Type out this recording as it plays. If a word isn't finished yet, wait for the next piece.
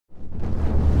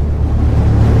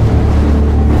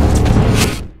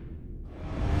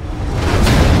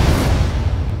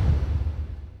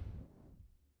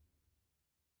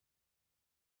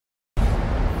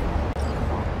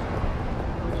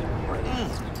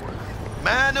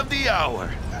man of the hour.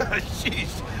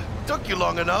 Jeez, took you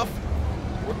long enough.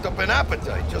 Worked up an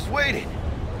appetite, just waiting.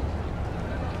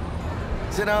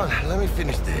 Sit down, let me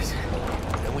finish this.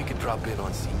 Then we can drop in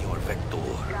on Senor Vector.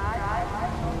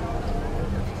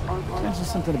 You mentioned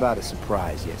something about a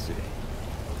surprise yesterday.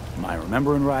 Am I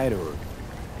remembering right, or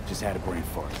just had a brain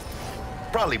fart?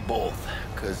 Probably both,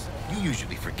 because you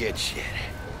usually forget shit.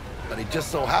 But it just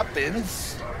so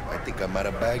happens, I think I might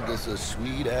have bagged us a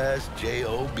sweet-ass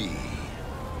J.O.B.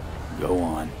 Go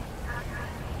on.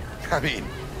 I mean,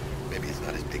 maybe it's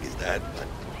not as big as that, but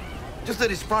just that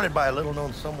it's fronted by a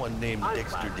little-known someone named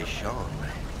Dexter Deshawn.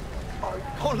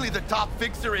 Only the top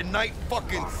fixer in Night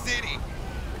fucking City.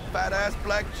 Fat-ass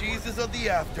black Jesus of the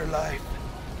afterlife.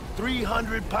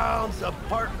 300 pounds of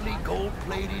partly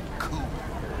gold-plated coup.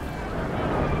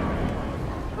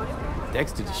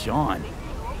 Dexter Deshawn?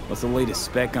 What's the latest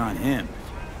spec on him?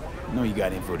 I know you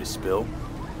got info to spill.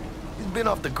 He's been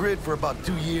off the grid for about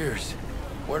 2 years.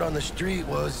 Word on the street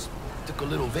was, took a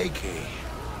little vacay.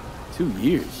 2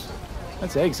 years?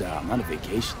 That's exile, not a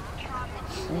vacation.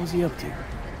 What was he up to?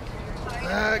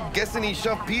 Guessing he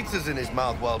shoved pizzas in his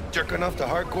mouth while jerking off to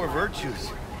hardcore virtues.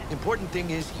 Important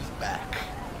thing is he's back.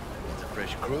 It's a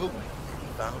fresh crew. He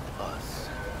found us.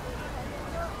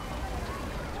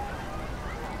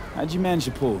 How'd you manage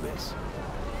to pull this?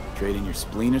 Trading your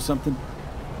spleen or something?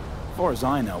 As far as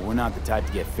I know, we're not the type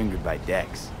to get fingered by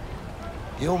Dex.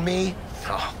 You, me?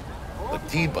 Oh, but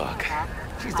T-Bug.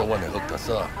 She's the one that hooked us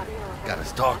up. Got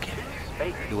us talking.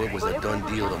 Knew it was a done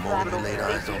deal the moment he laid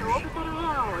eyes on me.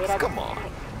 Come on.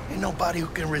 Ain't nobody who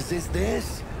can resist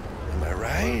this. Am I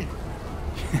right?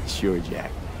 Sure,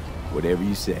 Jack. Whatever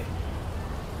you say.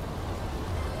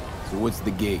 So what's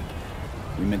the gig?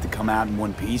 We meant to come out in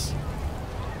one piece?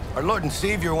 Our Lord and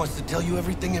Savior wants to tell you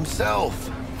everything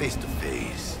himself, face to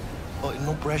face. Oh,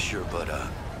 no pressure, but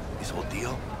this whole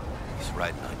deal is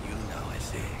riding on you now, I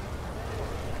say.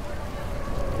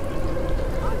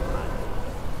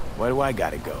 Why do I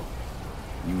gotta go?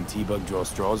 You and T-Bug draw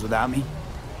straws without me?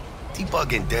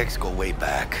 T-Bug and Dex go way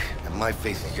back, and my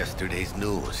face is yesterday's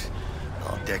news.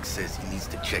 Now Dex says he needs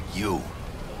to check you,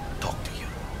 talk to you.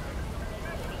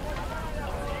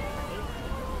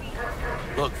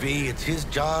 Look, V, it's his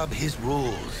job, his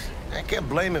rules. I can't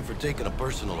blame him for taking a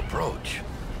personal approach.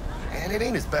 And it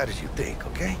ain't as bad as you think,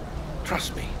 okay?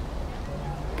 Trust me.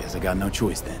 Guess I got no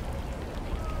choice then.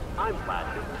 I'm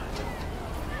flattered.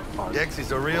 Dex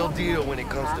is a real deal when it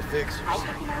comes to fixers.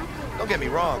 Don't get me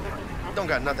wrong. Don't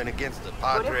got nothing against the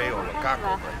Padre or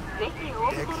Wakako, but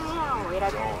Dex is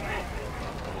his own.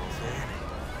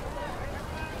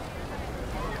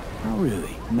 Not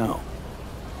really, no.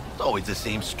 It's always the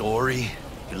same story.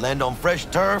 You land on fresh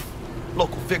turf,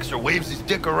 local fixer waves his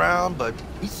dick around, but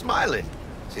he's smiling,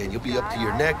 saying you'll be up to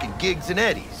your neck in gigs and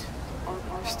eddies.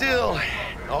 Still,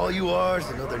 all you are is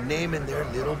another name in their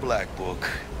little black book.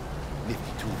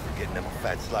 Nifty too for getting them a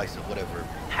fat slice of whatever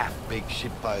half-baked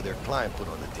shit pie their client put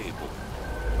on the table.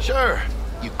 Sure,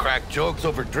 you crack jokes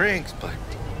over drinks, but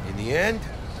in the end,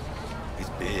 it's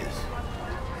biz.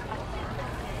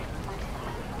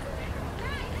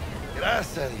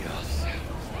 Gracias a Dios.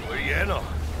 Muy lleno.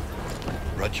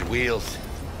 Run your wheels.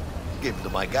 Gave them to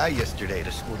my guy yesterday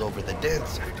to smooth over the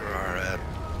dents after our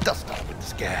dust-off with the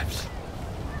scabs.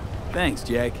 Thanks,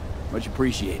 Jack. Much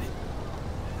appreciated.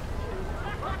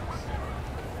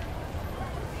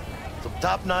 Some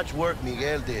top-notch work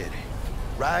Miguel did.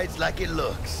 Rides like it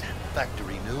looks.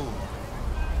 Factory new.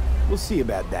 We'll see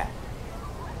about that.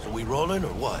 So we rolling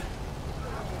or what?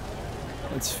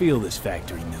 Let's feel this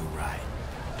factory new ride.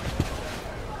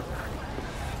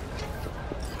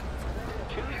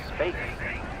 Choose space.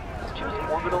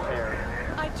 Choose orbital area.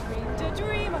 I dreamed a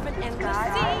dream of an endless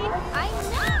sea. I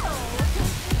know!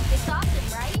 It's awesome,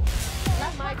 right?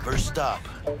 Love my First stop.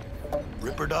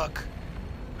 Ripper Duck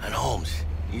and Holmes.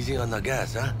 Easy on the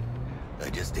gas, huh? I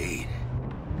just ate.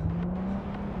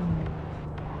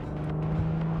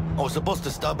 I was supposed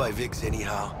to stop by Vic's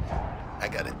anyhow. I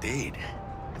got a date.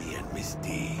 Me and Miss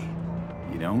D.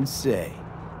 You don't say.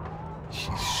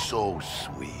 She's so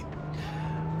sweet.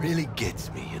 Really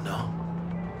gets me, you know?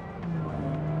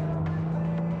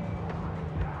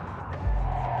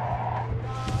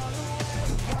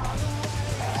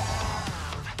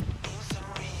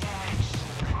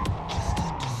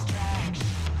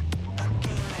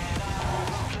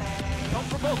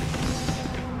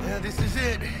 Yeah, this is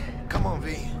it. Come on,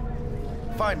 V.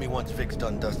 Find me once Vic's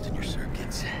done dusting your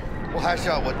circuits. We'll hash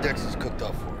out what Dex has cooked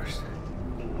up for us.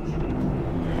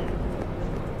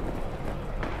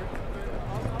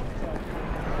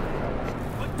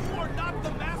 But you are not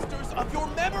the masters of your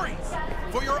memories,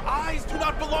 for your eyes do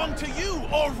not belong to you,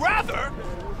 or rather,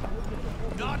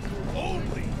 not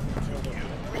only to you.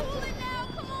 Cool it now,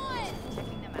 come on!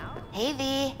 Checking them out? Hey,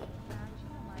 V.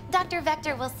 Dr.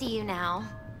 Vector will see you now.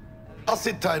 I'll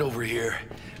sit tight over here.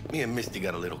 Me and Misty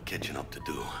got a little catching up to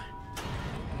do.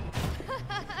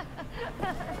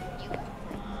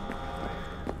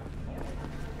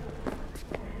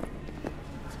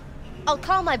 I'll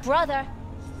call my brother.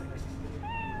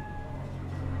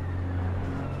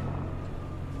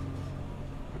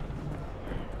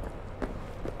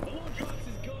 Along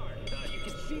Cox's guard. You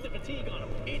can see the fatigue on him.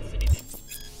 It's...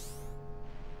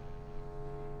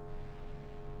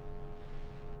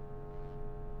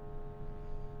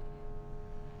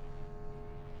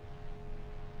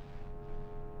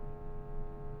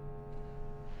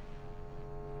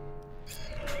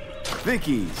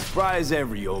 Vicky, surprise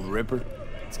every old ripper.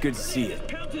 It's good to see you.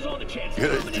 Pounces on the chance.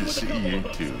 Good to see you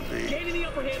too, V. Gaining the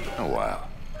upper hand. Oh, wow.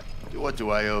 What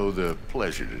do I owe the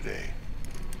pleasure today?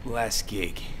 Last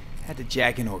gig. Had to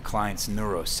jack into a client's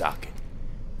neuro socket.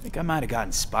 Think I might have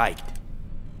gotten spiked.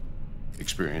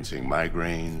 Experiencing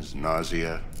migraines,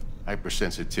 nausea,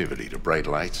 hypersensitivity to bright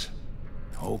lights?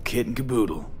 Whole kit and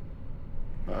caboodle.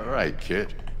 All right,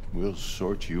 kid. We'll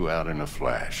sort you out in a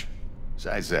flash.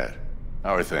 Besides that,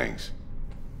 how are things?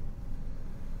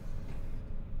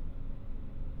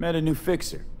 Met a new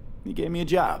fixer. He gave me a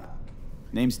job.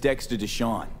 Name's Dexter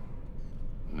deshawn.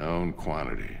 Known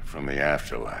quantity from the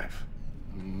afterlife.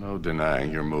 No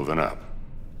denying you're moving up.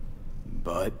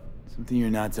 But, something you're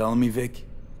not telling me, Vic?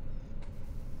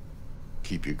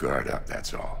 Keep your guard up,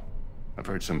 that's all. I've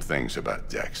heard some things about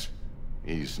Dex.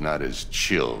 He's not as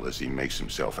chill as he makes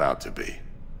himself out to be.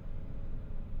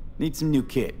 Need some new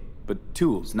kit, but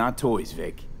tools, not toys,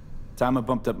 Vic. Time I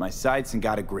bumped up my sights and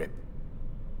got a grip.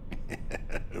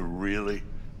 Really?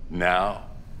 Now?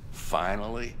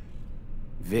 Finally?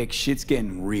 Vic, shit's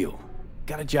getting real.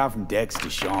 Got a job from Dex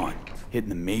deshawn, hitting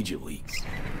the major leagues.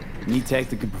 Need tech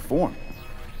that can perform.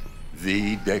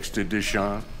 The Dexter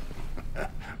deshawn?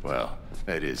 Well,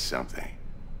 that is something.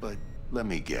 But let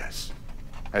me guess.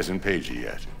 Hasn't paid you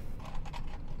yet.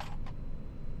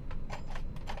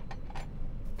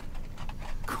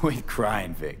 Quit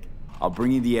crying, Vic. I'll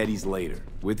bring you the eddies later,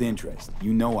 with interest.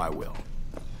 You know I will.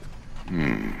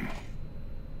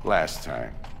 Last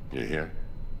time. You hear?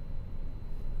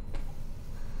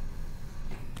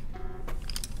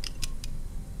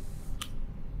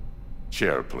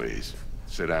 Chair, please.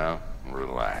 Sit down and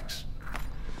relax.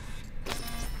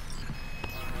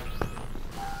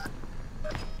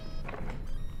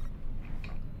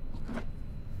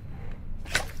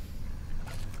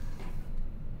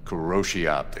 Kuroshi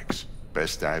Optics.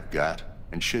 Best I've got,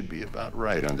 and should be about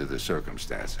right under the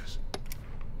circumstances.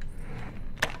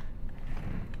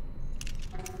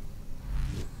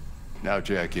 Now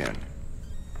jack in.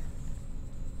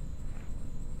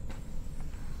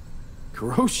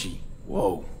 Kuroshi?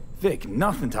 Whoa. Vic,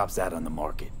 nothing tops that on the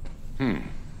market.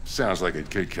 Sounds like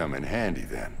it could come in handy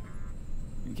then.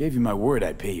 I gave you my word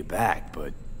I'd pay you back,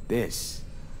 but this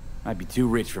might be too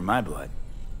rich for my blood.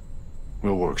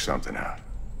 We'll work something out.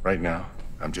 Right now,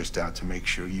 I'm just out to make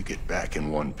sure you get back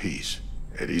in one piece.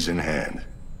 Eddie's in hand.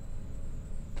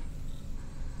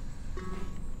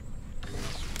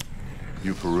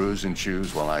 You peruse and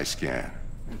choose while I scan.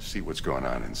 And see what's going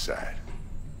on inside.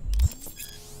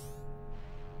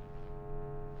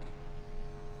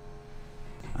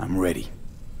 I'm ready.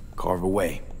 Carve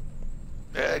away.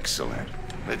 Excellent.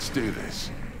 Let's do this.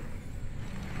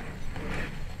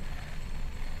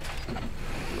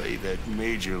 Lay that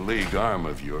major league arm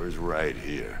of yours right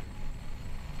here.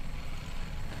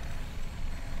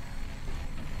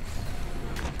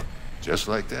 Just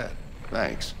like that.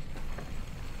 Thanks.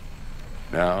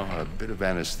 Now, a bit of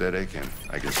anesthetic and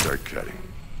I can start cutting.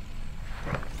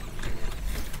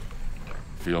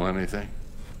 Feel anything?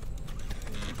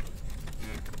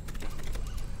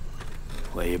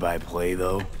 Play by play,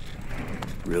 though?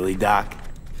 Really, Doc?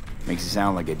 Makes you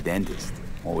sound like a dentist.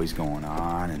 Always going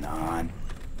on and on.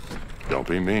 Don't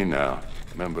be mean now.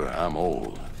 Remember, I'm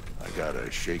old. I got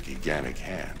a shaky Gannic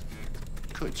hand.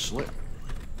 Could slip.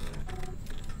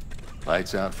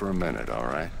 Lights out for a minute, all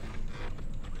right?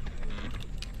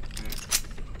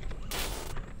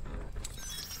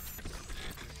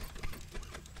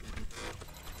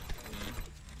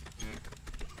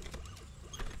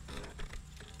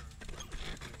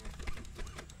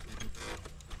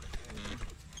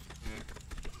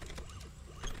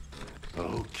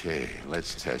 Okay,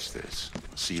 let's test this.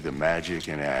 See the magic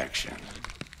in action.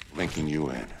 Linking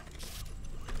you in.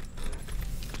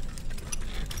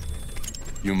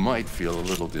 You might feel a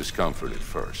little discomfort at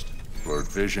first. Blurred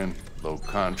vision, low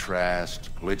contrast,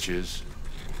 glitches.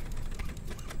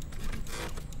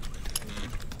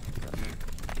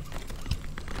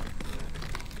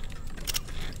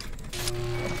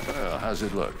 How's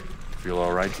it look? Feel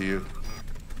all right to you?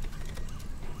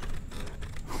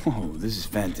 Oh, this is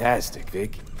fantastic,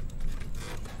 Vic.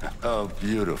 Oh,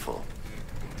 beautiful.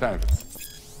 Time.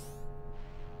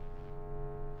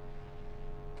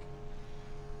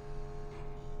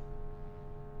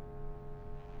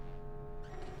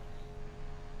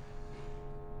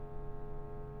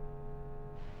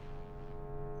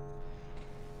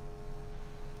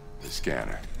 The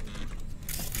scanner.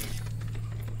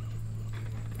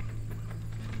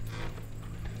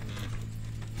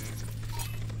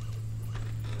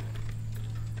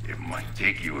 It might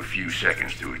take you a few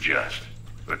seconds to adjust,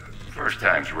 but first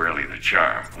time's rarely the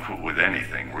charm, with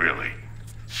anything, really.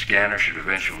 Scanner should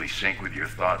eventually sync with your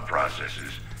thought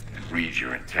processes and read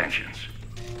your intentions.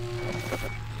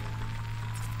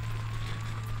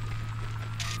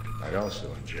 I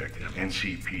also injected an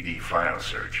NCPD file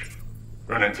search.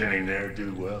 Run into any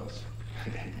ne'er-do-wells?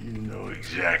 You know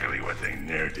exactly what they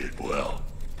ne'er did well.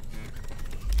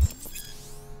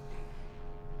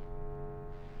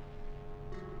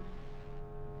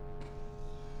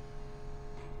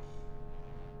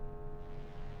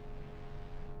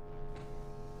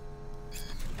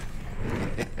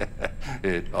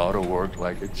 It ought to work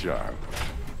like a charm.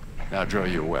 Now draw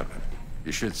your weapon.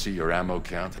 You should see your ammo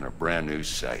count in a brand new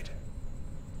sight.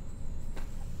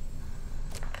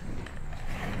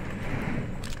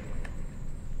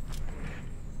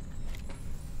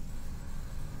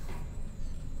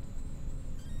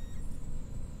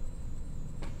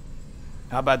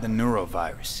 How about the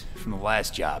neurovirus from the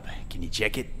last job? Can you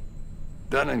check it?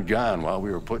 Done and gone while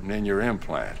we were putting in your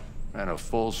implant. Ran a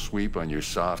full sweep on your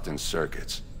soft and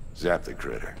circuits. Zap the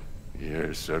critter.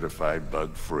 You're certified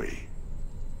bug-free.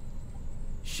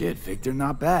 Shit, Victor,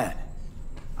 not bad.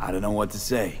 I don't know what to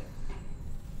say.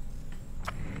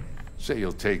 Say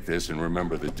you'll take this and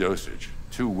remember the dosage.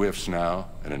 2 whiffs now,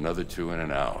 and another 2 in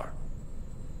an hour.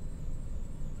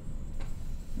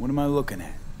 What am I looking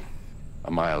at?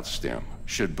 A mild stim.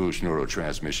 Should boost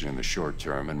neurotransmission in the short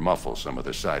term and muffle some of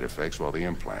the side effects while the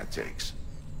implant takes.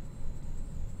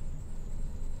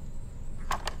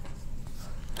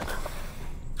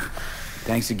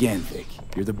 Thanks again, Vic.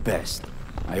 You're the best.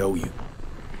 I owe you.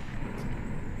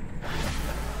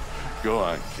 Go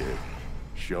on, kid.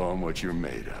 Show them what you're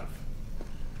made of.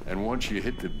 And once you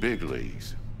hit the big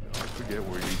leagues, don't forget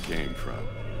where you came from.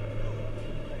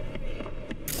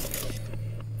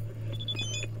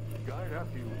 Guard up,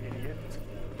 you idiot.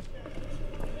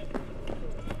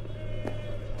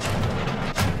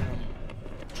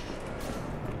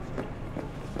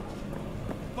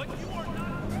 But you are not.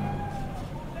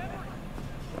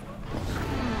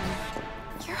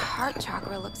 Your heart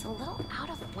chakra looks a little out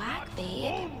of whack,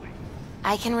 babe.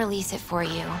 I can release it for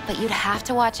you, but you'd have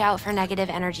to watch out for negative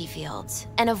energy fields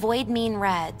and avoid mean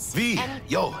reds. V,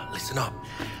 yo, listen up.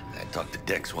 I talked to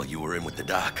Dex while you were in with the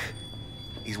doc.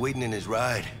 He's waiting in his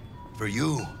ride. For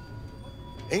you.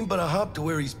 Ain't but a hop to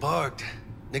where he's parked.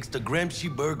 Next to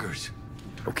Gramsci Burgers.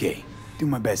 Okay, do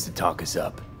my best to talk us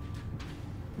up.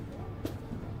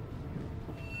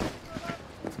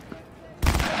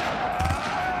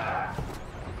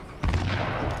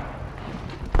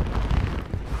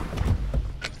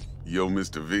 Yo,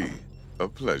 Mr. V, a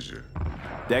pleasure.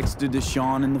 Dexter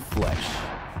deshawn in the flesh.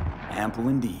 Ample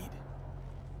indeed.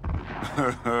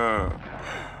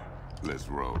 Let's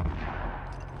roll.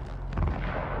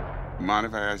 Mind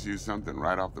if I ask you something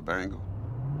right off the bangle?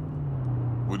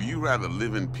 Would you rather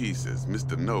live in peace as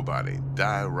Mr. Nobody,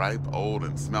 die ripe, old,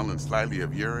 and smelling slightly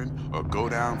of urine, or go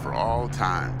down for all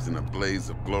times in a blaze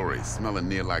of glory, smelling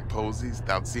near like posies,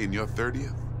 without seeing your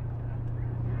 30th?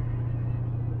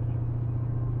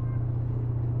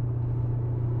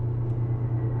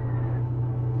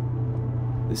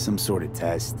 This some sort of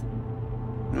test?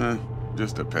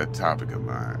 Just a pet topic of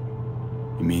mine.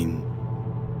 You mean...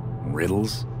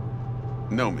 riddles?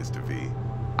 No, Mr. V.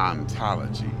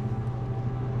 Ontology.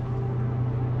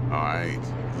 All right,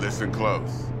 listen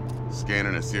close.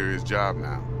 Scanning a serious job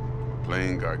now.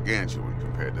 Playing gargantuan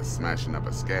compared to smashing up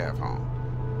a scav home.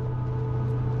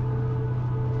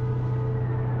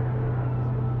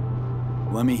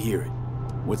 Let me hear it.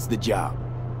 What's the job?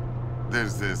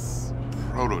 There's this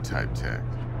prototype tech.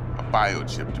 A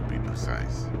biochip, to be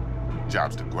precise.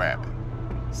 Job's to grab it.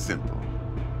 Simple.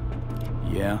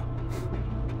 Yeah?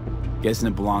 Guessing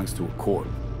it belongs to a corp.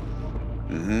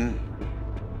 Mm-hmm.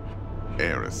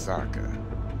 Arasaka.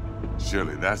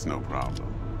 Surely that's no problem.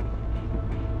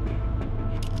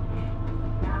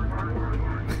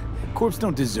 Corps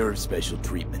don't deserve special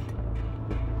treatment.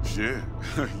 Shit,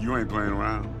 you ain't playing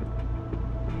around.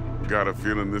 Got a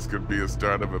feeling this could be a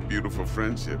start of a beautiful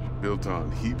friendship built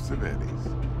on heaps of eddies.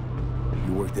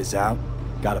 You work this out?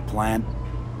 Got a plan?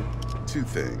 Two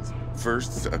things.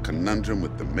 First, a conundrum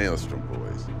with the Maelstrom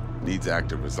boys. Needs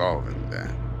active resolving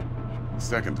that.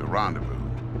 Second, a rendezvous.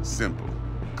 Simple.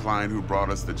 Client who brought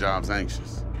us the job's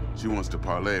anxious. She wants to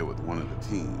parlay with one of the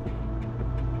team.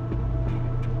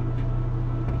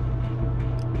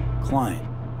 Client?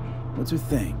 What's her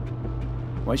thing?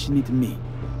 Why she need to meet?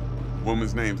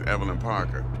 Woman's name's Evelyn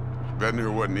Parker. Betting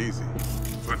her wasn't easy.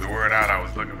 Put the word out I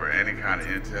was looking for any kind of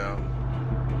intel.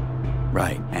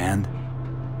 Right, and?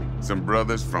 Some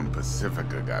brothers from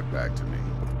Pacifica got back to me.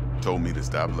 Told me to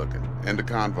stop looking. End of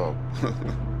convo.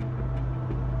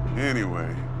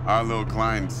 Anyway, our little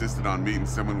client insisted on meeting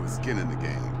someone with skin in the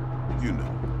game. You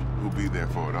know, who'll be there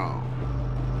for it all.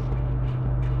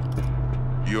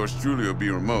 Yours truly will be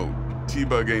remote.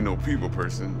 T-Bug ain't no people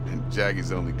person, and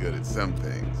Jaggy's only good at some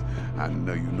things. I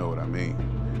know you know what I mean.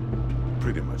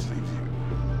 Pretty much leaves you.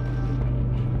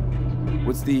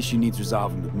 What's the issue needs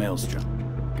resolving with Maelstrom?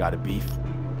 Got a beef?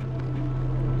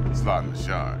 Slot in the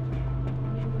shard.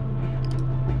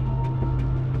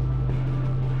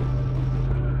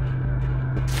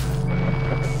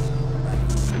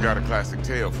 Got a classic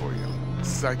tale for you.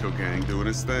 Psycho gang doing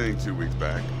his thing 2 weeks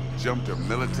back. Jumped a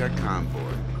Militech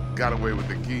convoy. Got away with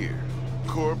the gear.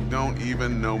 Corp don't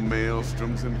even know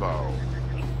Maelstrom's involved.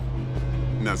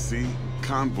 Now see,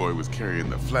 convoy was carrying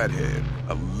the flathead,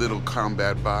 a little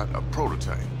combat bot, a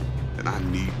prototype. And I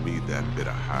need me that bit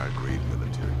of high-grade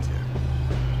military tech.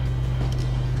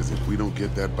 Because if we don't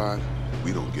get that bot,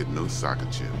 we don't get no soccer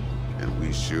chip. And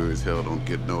we sure as hell don't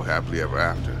get no happily ever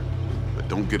after. But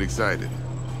don't get excited.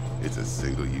 It's a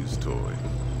single-use toy.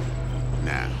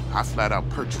 Now, I flat out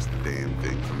purchased the damn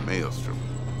thing from Maelstrom.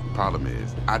 Problem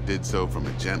is, I did so from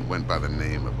a gent went by the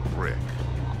name of Brick.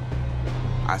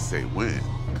 I say when,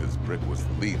 because Brick was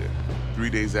the leader. 3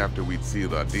 days after we'd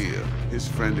sealed our deal, his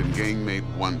friend and gangmate,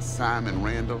 one Simon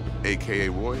Randall, aka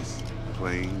Royce,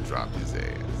 plain dropped his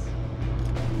ass.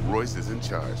 Royce is in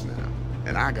charge now,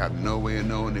 and I got no way of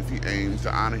knowing if he aims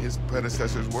to honor his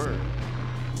predecessor's word.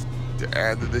 To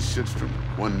add to this shitstrom,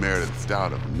 one Meredith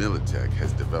Stout of Militech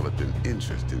has developed an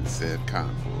interest in said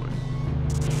convoy.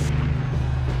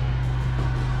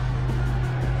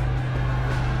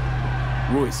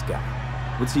 Royce guy.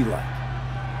 What's he like?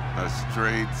 A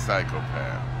straight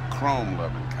psychopath.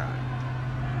 Chrome-loving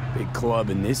kind. Big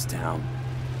club in this town.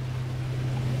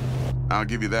 I'll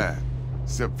give you that.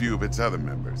 Except few of its other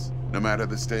members, no matter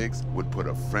the stakes, would put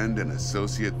a friend and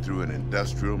associate through an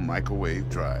industrial microwave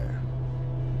dryer.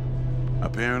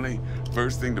 Apparently,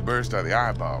 first thing to burst are the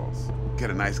eyeballs.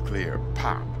 Get a nice clear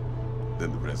pop.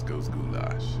 Then the rest goes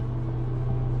goulash.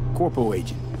 Corpo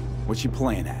agent. What's she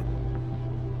playing at?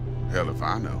 Hell if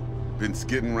I know. Been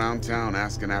skidding around town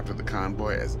asking after the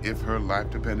convoy as if her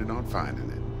life depended on finding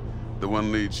it. The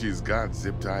one lead she's got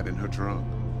zip-tied in her trunk.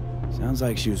 Sounds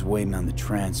like she was waiting on the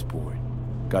transport.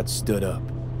 Got stood up.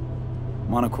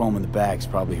 Monochrome in the bag's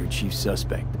probably her chief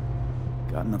suspect.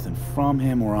 Got nothing from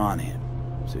him or on him,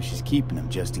 so she's keeping him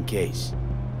just in case.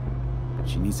 But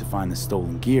she needs to find the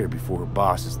stolen gear before her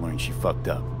bosses learn she fucked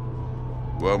up.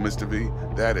 Well, Mr. V,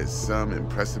 that is some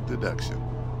impressive deduction.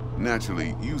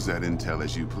 Naturally, use that intel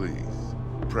as you please.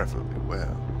 Preferably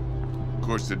well. Of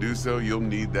course, to do so, you'll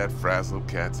need that frazzled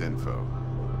cat's info.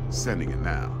 Sending it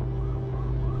now.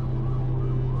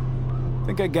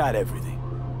 Think I got everything.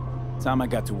 Time I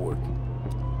got to work.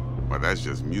 Well, that's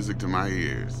just music to my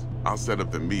ears. I'll set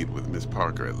up the meet with Miss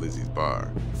Parker at Lizzie's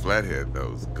bar. Flathead,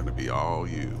 though's gonna be all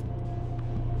you.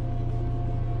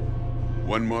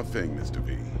 One more thing, Mr.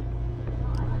 V.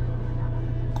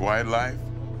 Quiet life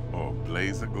or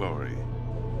blaze of glory?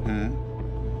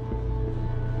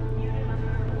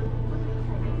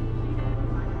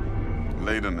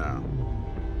 Later now.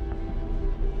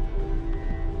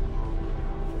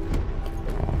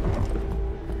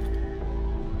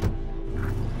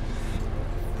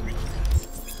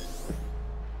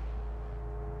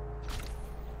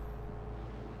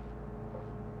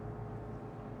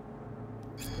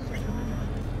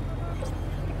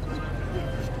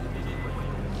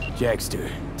 Dexter,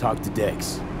 talk to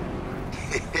Dex.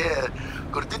 Yeah,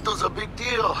 Gordito's a big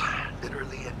deal.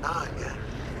 Literally at 9, yeah.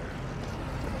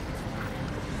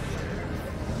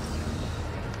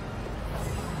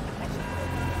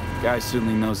 Guy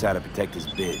certainly knows how to protect his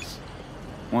biz.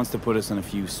 Wants to put us on a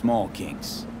few small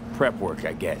kinks. Prep work,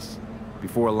 I guess.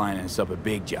 Before lining us up a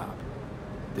big job.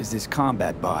 There's this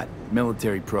combat bot,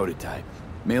 military prototype.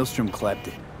 Maelstrom clept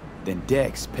it. Then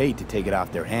Dex paid to take it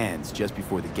off their hands just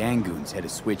before the Gangoons had a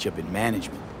switch up in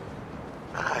management.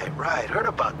 Right, heard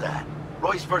about that.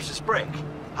 Royce versus Brick.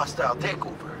 Hostile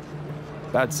takeover.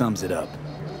 That sums it up.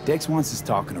 Dex wants us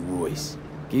talking to Royce.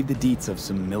 Gave the deets of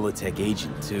some Militech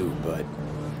agent too, but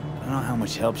don't know how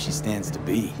much help she stands to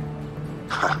be.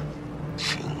 Ha!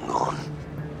 Chingon.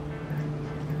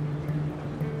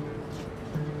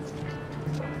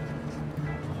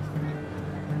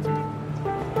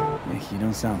 You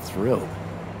don't sound thrilled.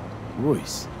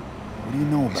 Royce, what do you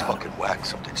know He's about fucking whacked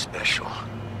something special.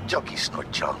 Junkies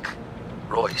snort junk.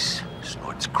 Royce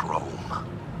snorts chrome.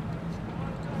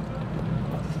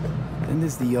 Then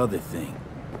there's the other thing.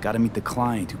 Gotta meet the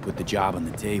client who put the job on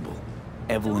the table.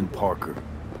 Evelyn Parker.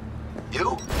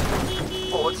 You?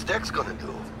 Well, what's Dex gonna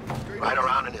do? Ride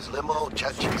around in his limo,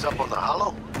 chat chicks up on the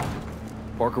hollow?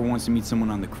 Parker wants to meet someone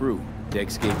on the crew.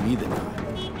 Dex gave me the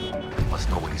nod. He must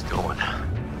know what he's doing.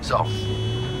 So,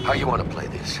 how you want to play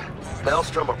this?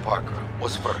 Maelstrom or Parker?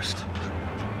 What's first?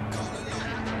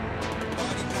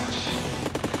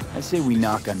 I say we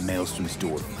knock on Maelstrom's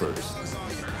door first.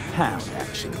 Pound,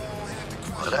 actually.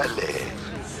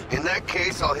 Orale. In that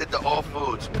case, I'll hit the all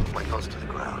foods. My nose to the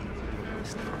ground.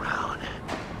 Step around.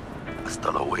 Hasta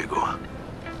luego.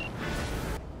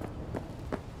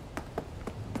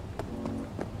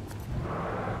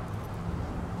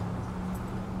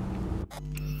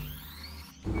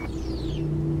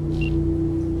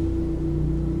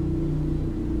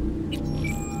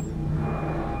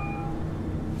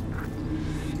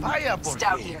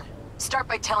 Stout here. Start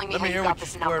by telling me how you got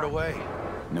this number. Away.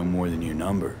 No more than your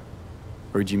number.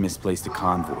 Heard you misplaced a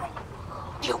convoy.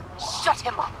 You shut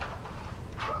him up.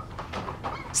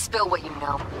 Spill what you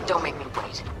know. Don't make me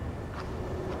wait.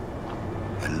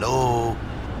 Hello?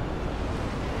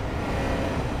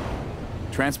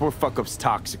 Transport fuck-up's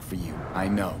toxic for you, I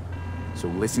know. So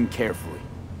listen carefully.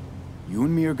 You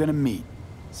and me are gonna meet.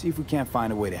 See if we can't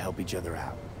find a way to help each other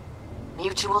out.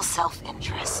 Mutual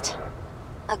self-interest.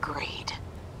 Agreed.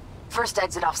 First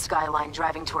exit off Skyline,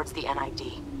 driving towards the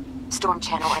NID. Storm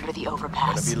channel under the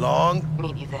overpass. Gonna be long?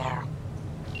 Meet you there.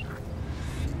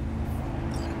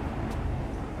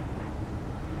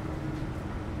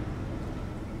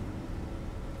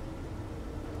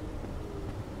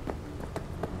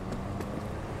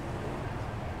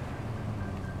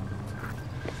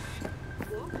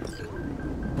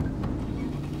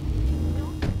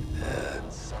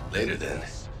 Later then.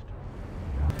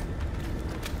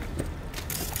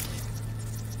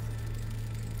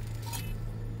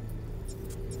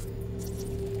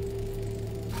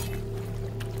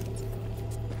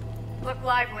 Look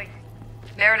lively.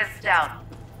 Meredith's down.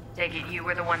 Take it you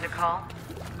were the one to call?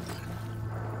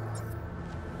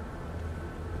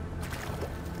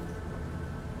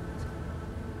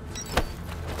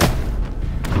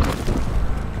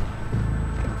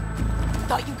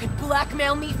 Thought you could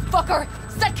blackmail me, fucker?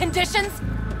 Set conditions?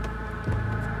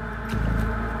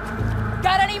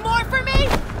 Got any more for me?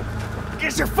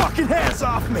 Get your fucking hands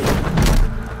off me!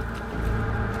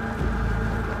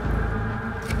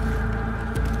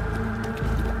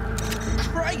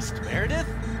 Christ, Meredith!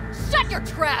 Shut your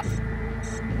trap!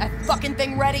 That fucking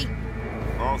thing ready?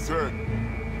 All set.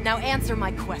 Now answer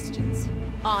my questions.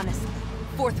 Honestly,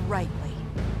 forthrightly.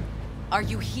 Are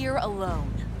you here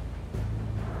alone?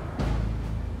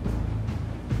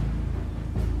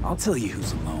 I'll tell you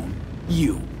who's alone.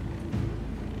 You.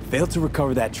 Fail to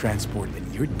recover that transport,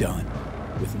 and you're done.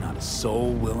 With not a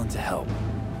soul willing to help.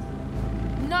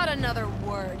 Not another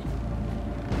word.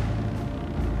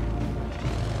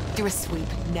 Do a sweep,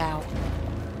 now.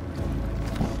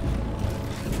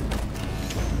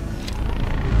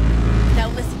 Now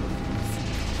listen.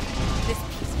 This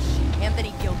piece of shit,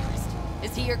 Anthony Gilchrist.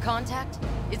 Is he your contact?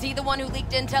 Is he the one who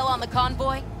leaked intel on the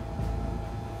convoy?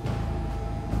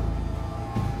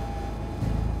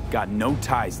 Got no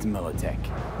ties to Militech.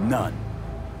 None.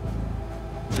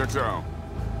 Checks out.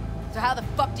 So how the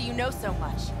fuck do you know so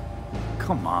much?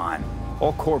 Come on.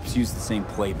 All corps use the same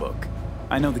playbook.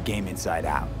 I know the game inside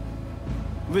out.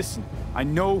 Listen, I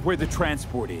know where the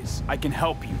transport is. I can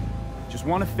help you. Just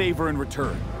want a favor in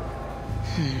return.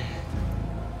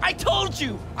 I told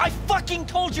you! I fucking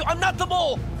told you! I'm not the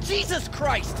mole! Jesus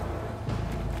Christ!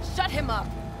 Shut him up!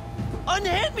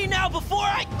 Unhand me now before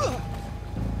I...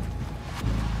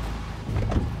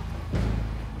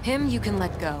 Him you can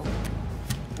let go.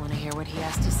 Want to hear what he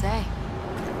has to say?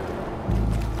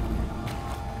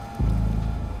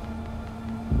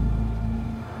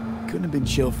 Couldn't have been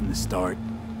chill from the start.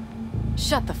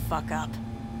 Shut the fuck up.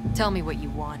 Tell me what you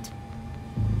want.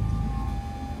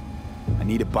 I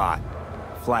need a bot.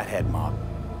 Flathead mob.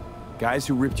 Guys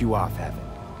who ripped you off have it.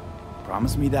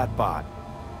 Promise me that bot.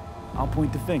 I'll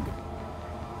point the finger.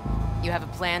 You have a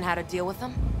plan how to deal with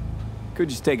them? Could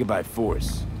just take it by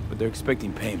force, but they're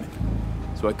expecting payment.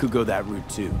 So I could go that route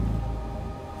too.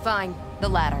 Fine, the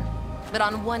latter. But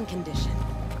on one condition.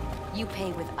 You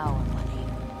pay with our money.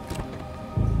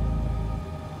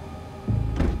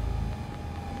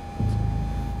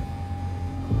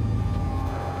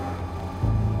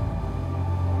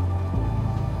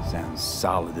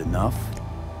 solid enough.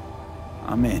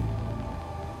 I'm in.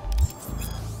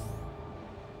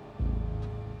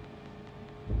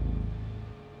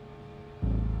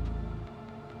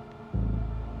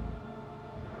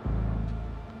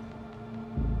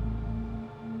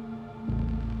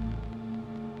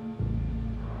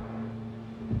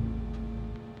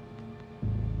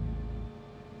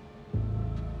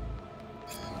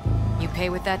 You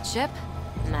pay with that chip,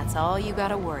 and that's all you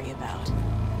gotta worry about.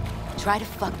 Try to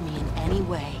fuck me in any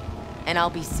way, and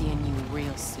I'll be seeing you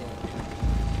real soon.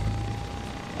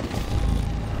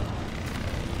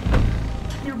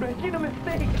 You're making a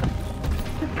mistake.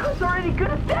 This girl's already good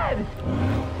as dead.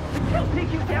 She'll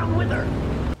take you down with her.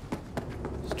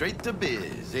 Straight to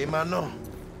biz, eh, mano?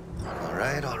 All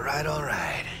right, all right, all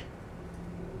right.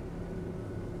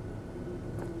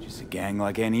 Just a gang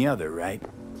like any other, right?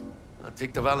 I'll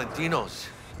take the Valentinos.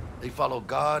 They follow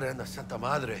God and the Santa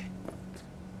Madre.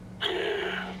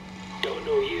 Don't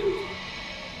know you.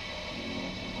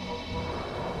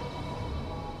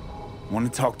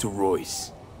 Want to talk to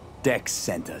Royce. Dex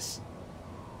sent us.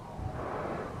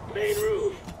 Main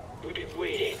room. We've been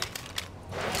waiting.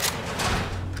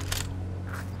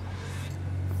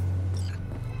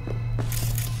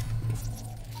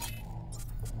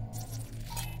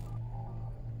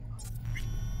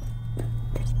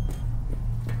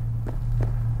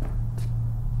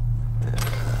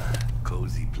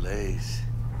 Cozy place.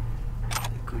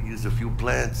 They could use a few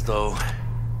plants, though.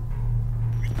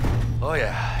 Oh,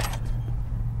 yeah.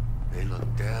 They look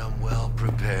damn well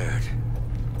prepared.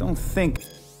 Don't think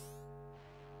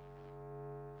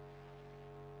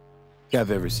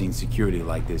I've ever seen security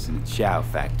like this in a chow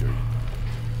factory.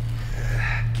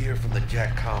 Gear from the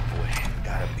Jack convoy.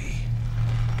 Gotta be.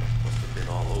 Must have been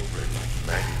all over it like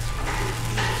maggots.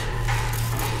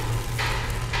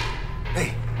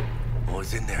 Hey, what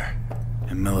was in there?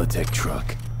 A Militech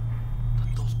truck.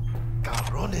 But those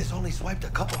cabrones only swiped a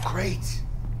couple crates.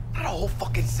 Not a whole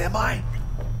fucking semi.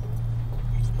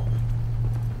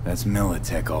 That's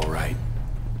Militech, all right.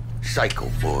 Psycho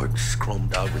boards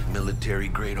chromed out with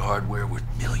military-grade hardware worth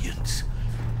millions.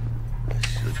 This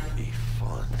should be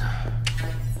fun.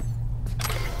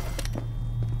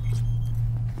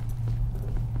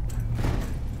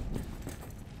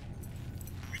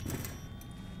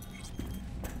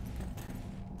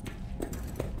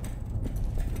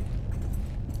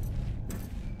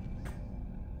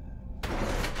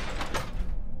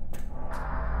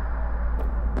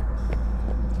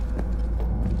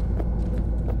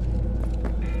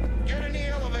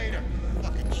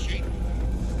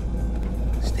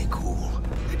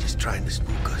 Trying to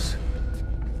spook us.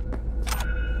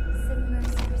 Submerge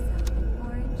yourself in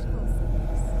orange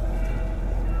wholesomeness.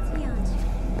 Tianchi,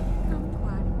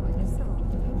 kumquat for the soul.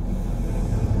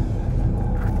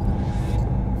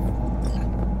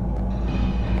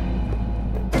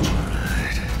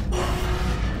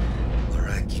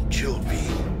 Alright, keep chill, B.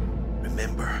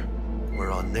 Remember,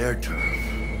 we're on their turf.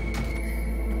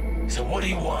 So what do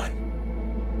you want?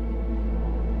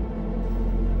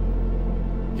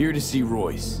 Here to see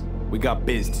Royce. We got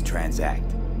biz to transact.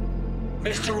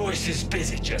 Mr. Royce is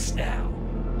busy just now.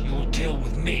 You'll deal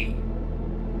with me.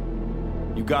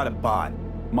 You got a bot.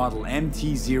 Model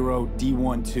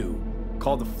MT0D12.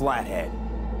 Called the Flathead.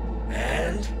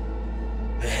 And?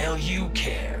 The hell you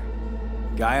care?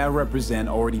 Guy I represent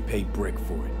already paid Brick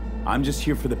for it. I'm just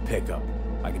here for the pickup.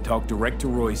 I can talk direct to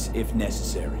Royce if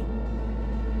necessary.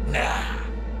 Nah,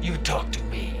 you talk to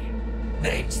me.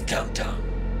 Name's Dum Dum.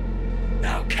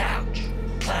 Now couch.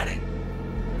 Planet.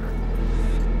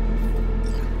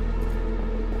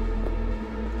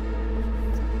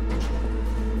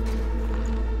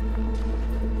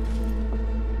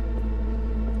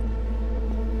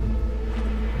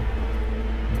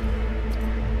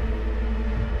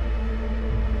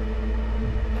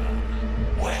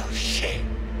 Well, shit.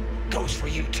 Goes for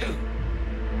you too.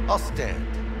 I'll stand.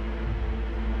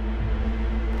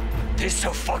 This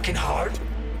so fucking hard?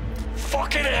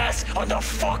 Fucking ass on the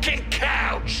fucking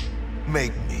couch!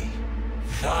 Make me.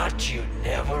 Thought you'd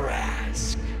never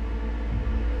ask.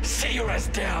 Sit your ass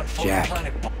down for Jack,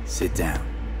 Planet. sit down.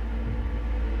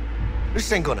 This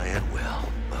ain't gonna end well,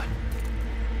 but...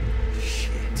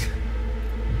 shit.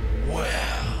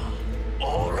 Well,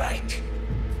 alright.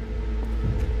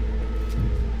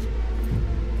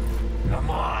 Come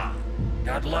on.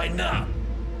 Gotta lighten up.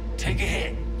 Take a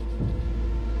hit.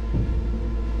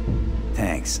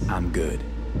 Thanks, I'm good.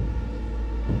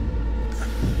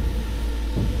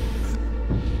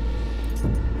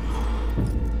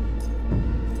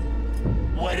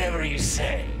 Whatever you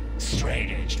say,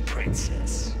 straight-edged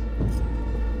princess.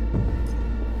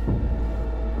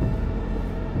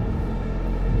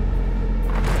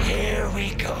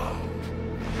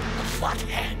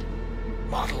 flathead.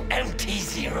 Model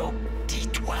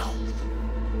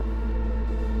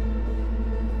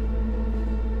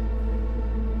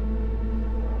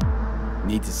MT-0D12.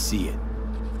 Need to see it.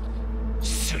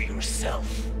 Sue yourself.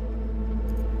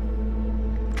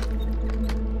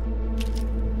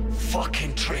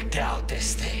 Fucking tricked out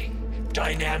this thing.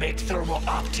 Dynamic thermal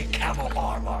optic camo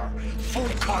armor. Full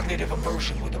cognitive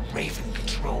immersion with a Raven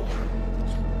controller.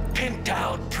 Pinned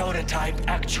down prototype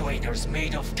actuators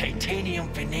made of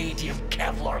titanium vanadium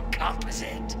Kevlar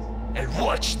composite. And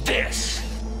watch this!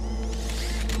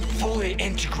 Fully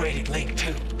integrated link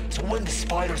too. So when the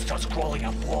spider starts crawling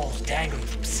up walls dangling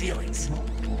from ceilings.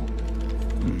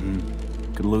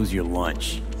 Could lose your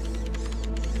lunch.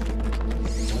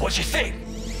 So what you think?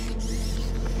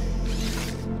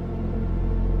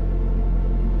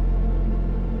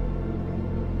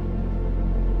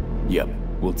 Yep,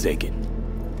 we'll take it.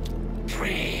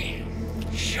 Free.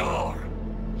 Sure.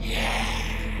 Yeah.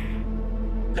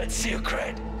 Let's see your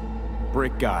cred.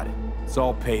 Brick got it. It's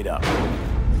all paid up. Brick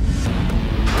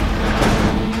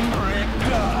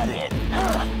got it.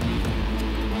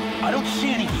 I don't see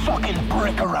any fucking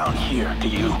brick around here, do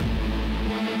you?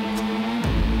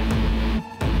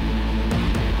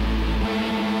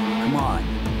 Come on.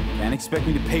 Can't expect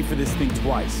me to pay for this thing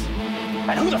twice.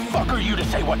 And who the fuck are you to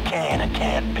say what can and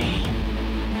can't be?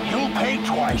 You'll pay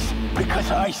twice because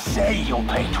I say you'll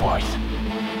pay twice.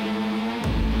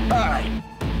 Alright.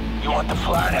 You want the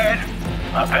flathead?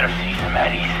 I better see some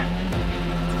eddies.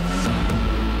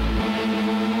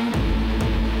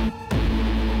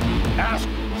 Ask.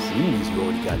 Seeing as you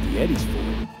already got the eddies for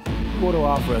it, you ought to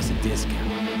offer us a discount.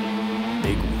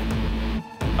 Big one.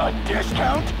 A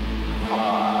discount?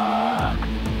 Fuck.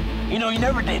 You know, you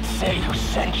never did say who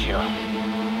sent you.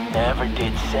 Never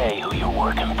did say who you're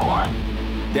working for.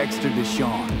 Dexter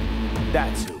deshawn.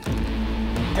 That's who.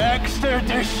 Dexter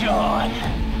deshawn.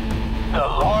 The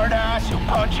lord ass who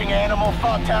punching animal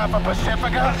fucked half of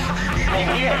Pacifica?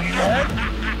 And he ain't dead?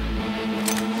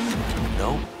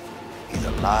 No, he's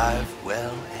alive,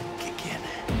 well, and kicking.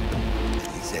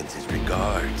 He sends his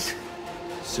regards.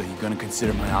 So you gonna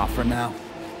consider my offer now?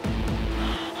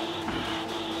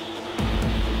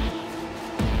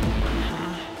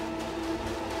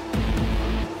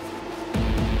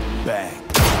 Bang.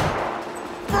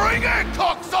 Bring it,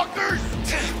 cocksuckers!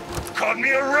 Caught me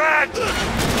a rat!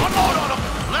 Unload on him!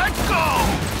 Let's go!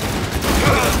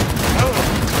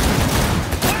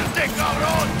 Fuerte,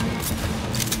 cabrón!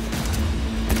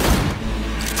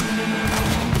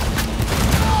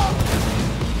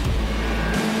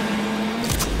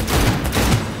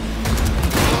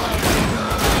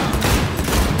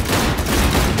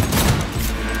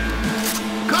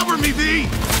 Cover me, V!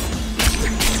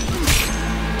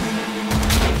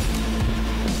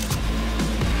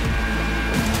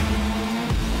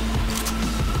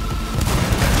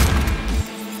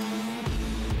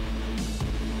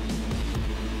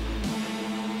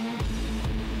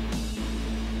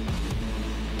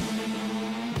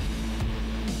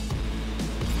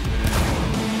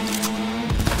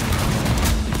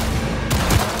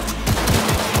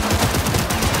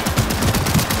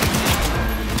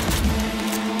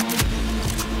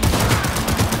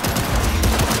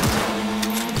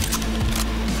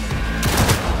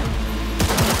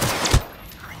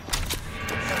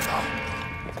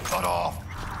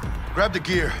 Grab the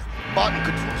gear. Button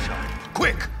control shot.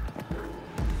 Quick!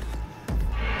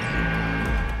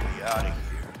 Be out of here.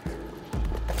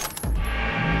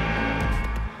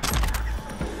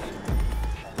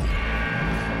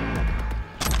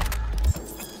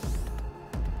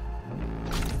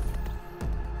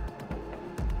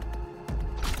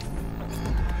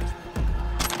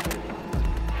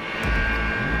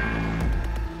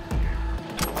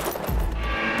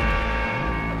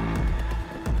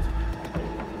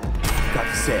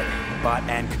 Said, bot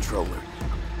and controller.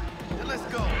 Then let's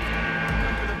go.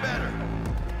 For the better.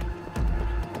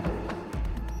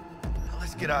 Now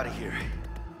let's get out of here.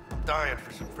 I'm dying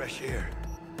for some fresh air.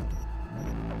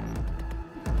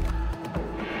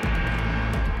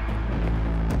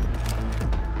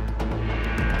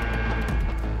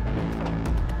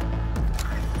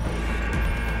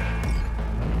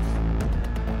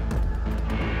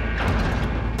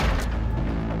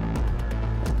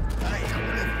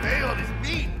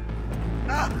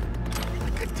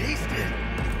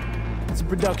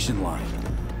 Production line.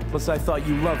 Plus, I thought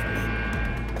you loved me.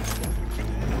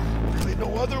 Really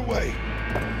no other way.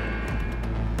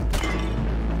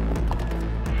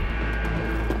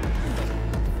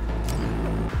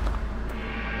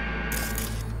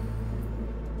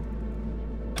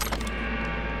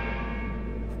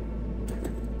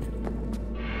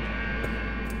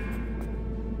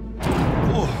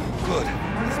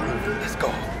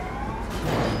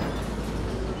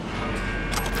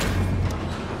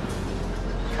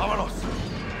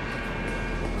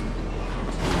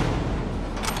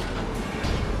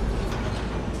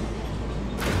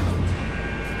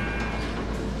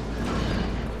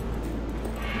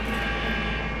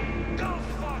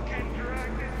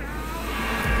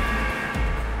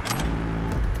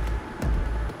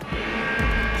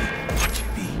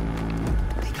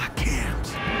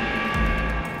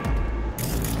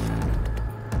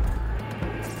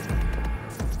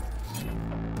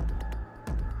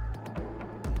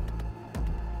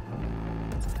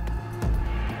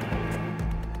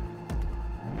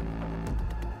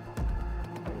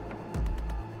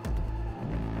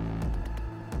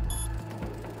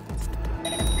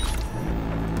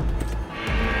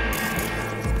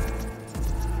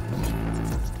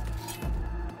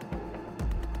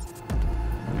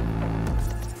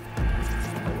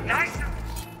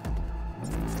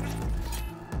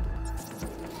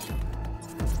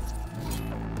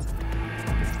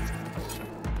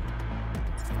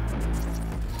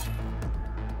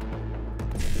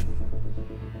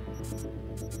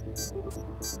 Buckle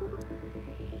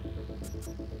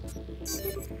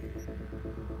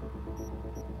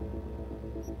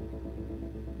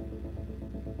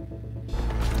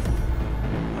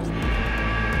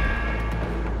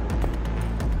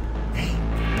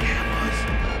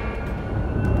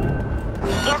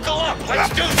up, let's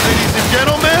do this! Ladies and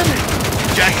gentlemen,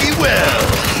 Jackie Wells.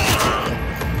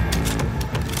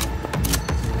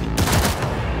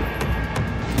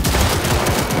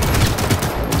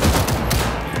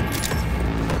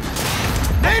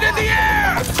 Nade in the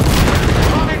air!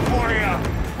 Coming for you!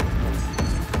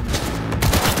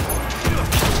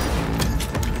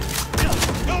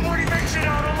 Nobody makes it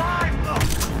out alive!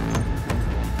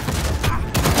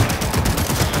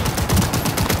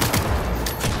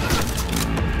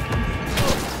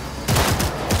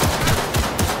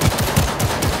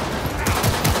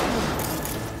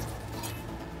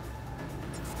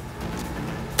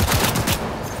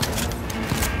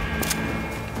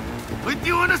 With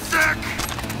you in a sec.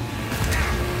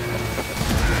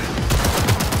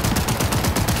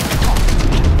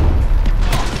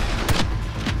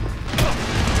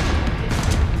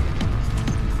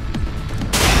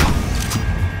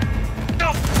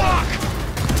 The fuck?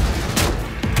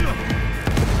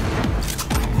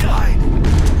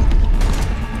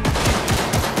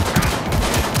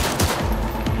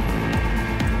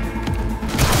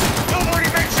 Nobody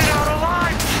makes it out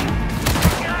alive!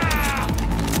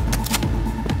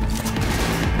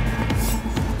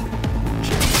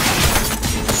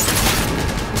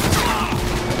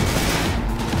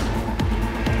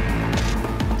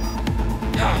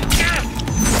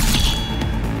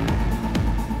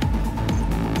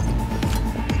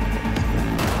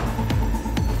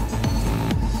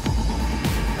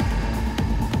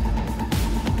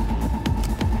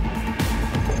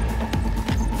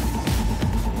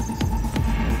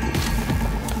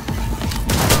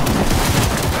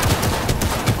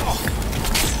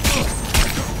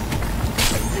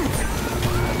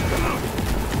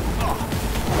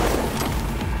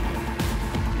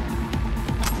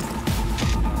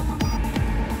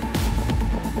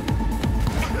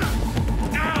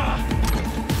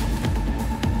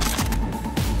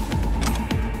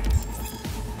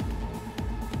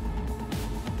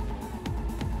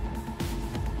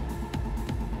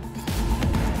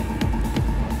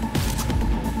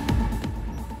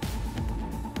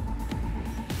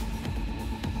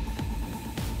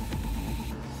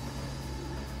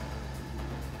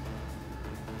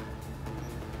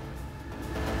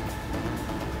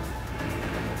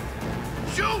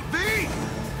 Shoot me!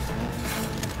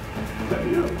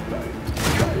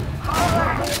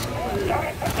 Get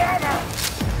it together!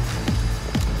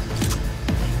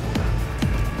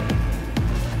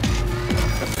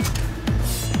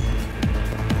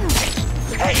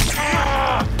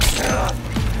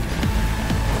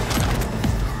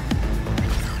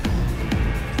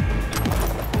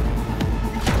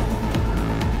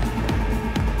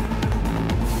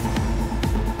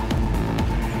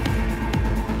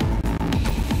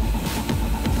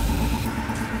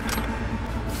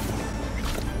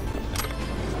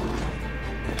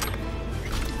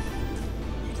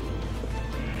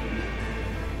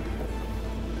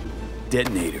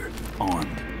 Detonator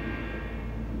armed.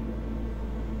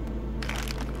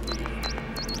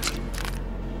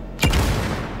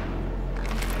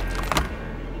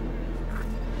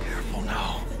 Careful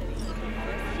now.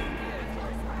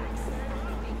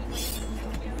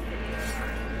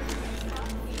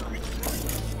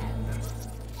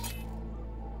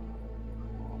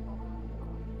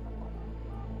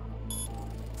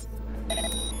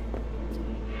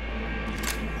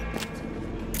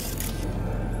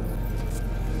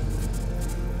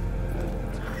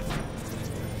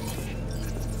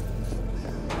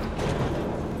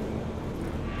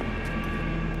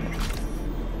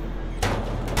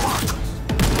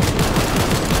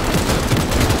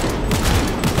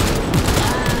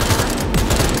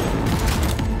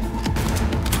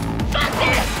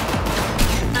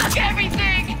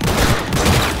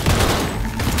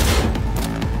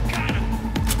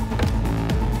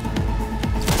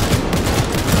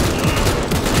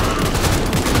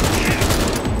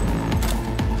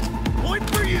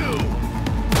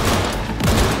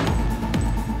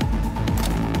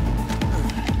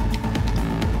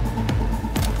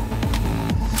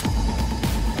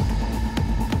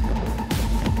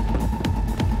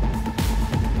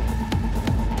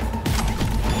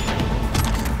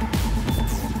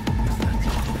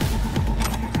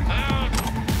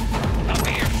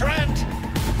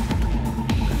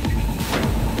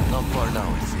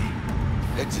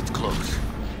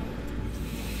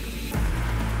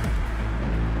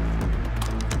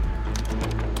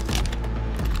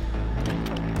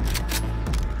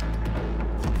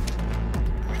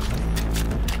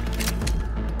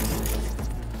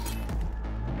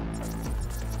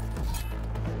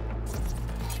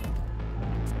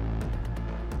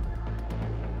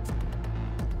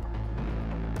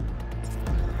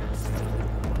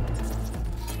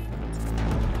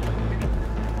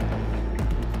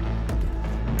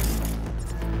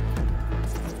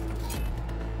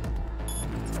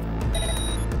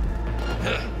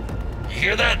 You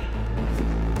hear that?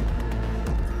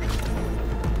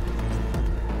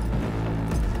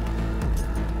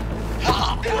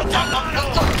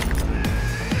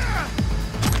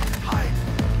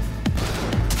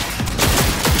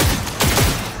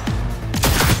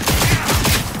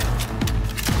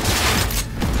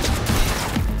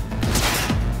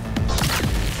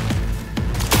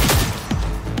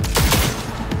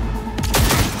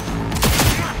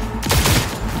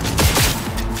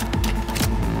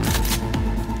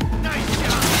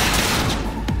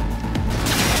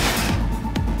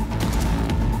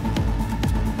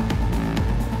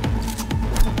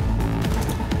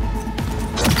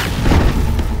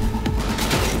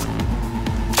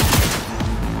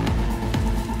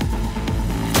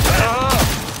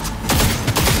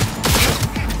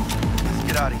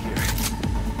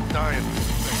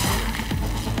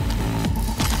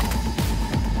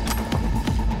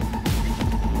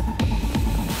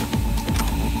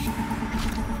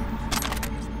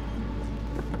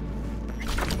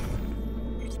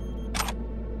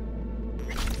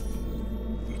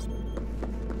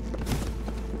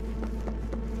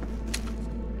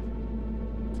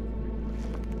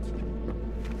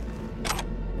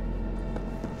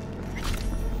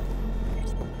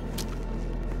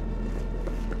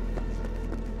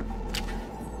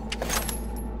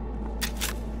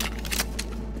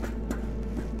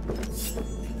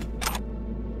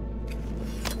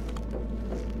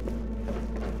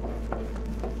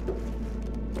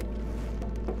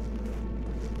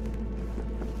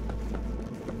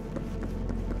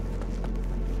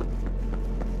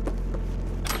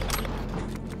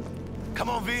 Come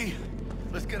on, V.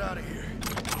 Let's get out of here.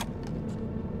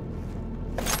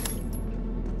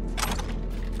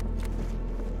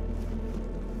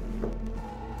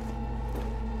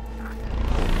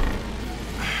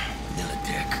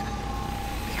 Militech.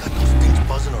 They got those things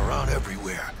buzzing around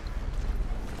everywhere.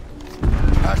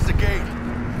 Past the gate.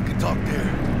 We can talk there.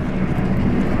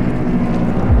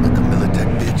 Let the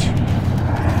Militech bitch.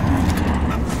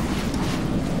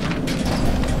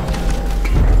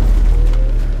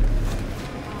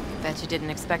 Bet you didn't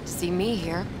expect to see me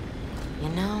here. You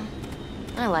know,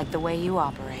 I like the way you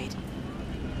operate.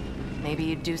 Maybe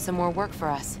you'd do some more work for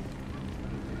us.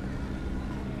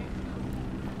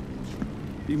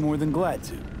 Be more than glad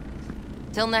to.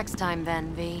 Till next time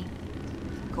then, V.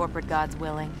 Corporate God's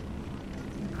willing.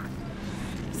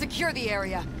 Secure the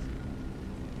area.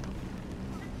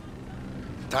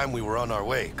 Time we were on our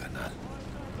way, Kana.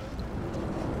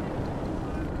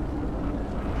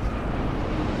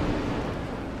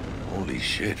 Holy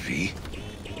shit, V.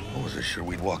 I wasn't sure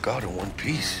we'd walk out in one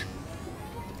piece.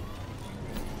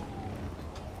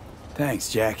 Thanks,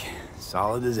 Jack.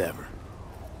 Solid as ever.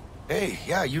 Hey,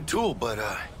 yeah, you too, but,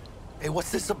 hey,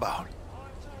 what's this about?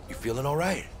 You feeling all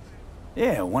right?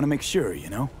 Yeah, I want to make sure, you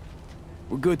know?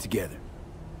 We're good together.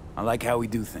 I like how we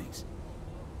do things.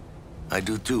 I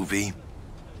do too, V.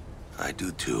 I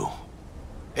do too.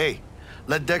 Hey,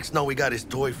 let Dex know we got his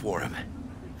toy for him.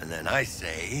 And then I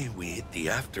say we hit the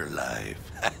afterlife.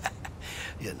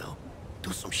 You know,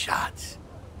 do some shots.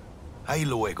 Ahí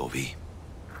luego, V.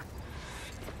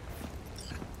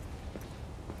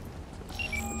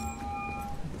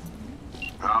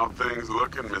 How things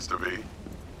looking, Mr. V?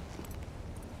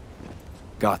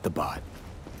 Got the bot.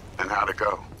 And how'd it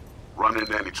go? Run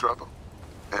into any trouble?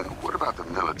 And what about the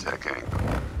Militech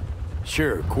angle?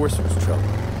 Sure, of course it was trouble.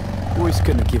 Boys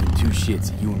couldn't have given two shits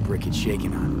that you and Brick had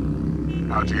shaken on him.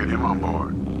 How'd you get him on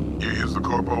board? You used the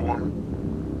corpo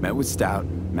woman? Met with Stout,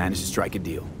 managed to strike a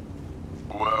deal.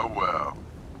 Well, well.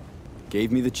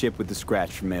 Gave me the chip with the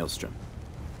scratch from Maelstrom.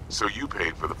 So you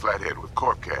paid for the flathead with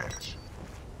corp cash?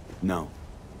 No.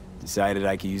 Decided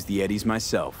I could use the eddies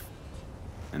myself.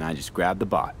 And I just grabbed the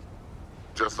bot.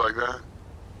 Just like that?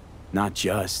 Not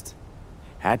just.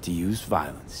 Had to use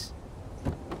violence.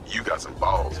 You got some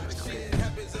balls, Mr. V.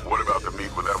 What about the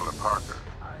meet with Evelyn Parker?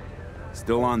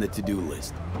 Still on the to-do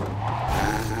list.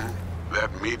 That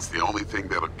meet's the only thing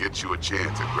that'll get you a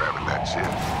chance at grabbing that chip.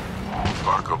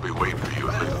 Parker'll be waiting for you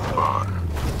at the bar.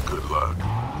 Good luck.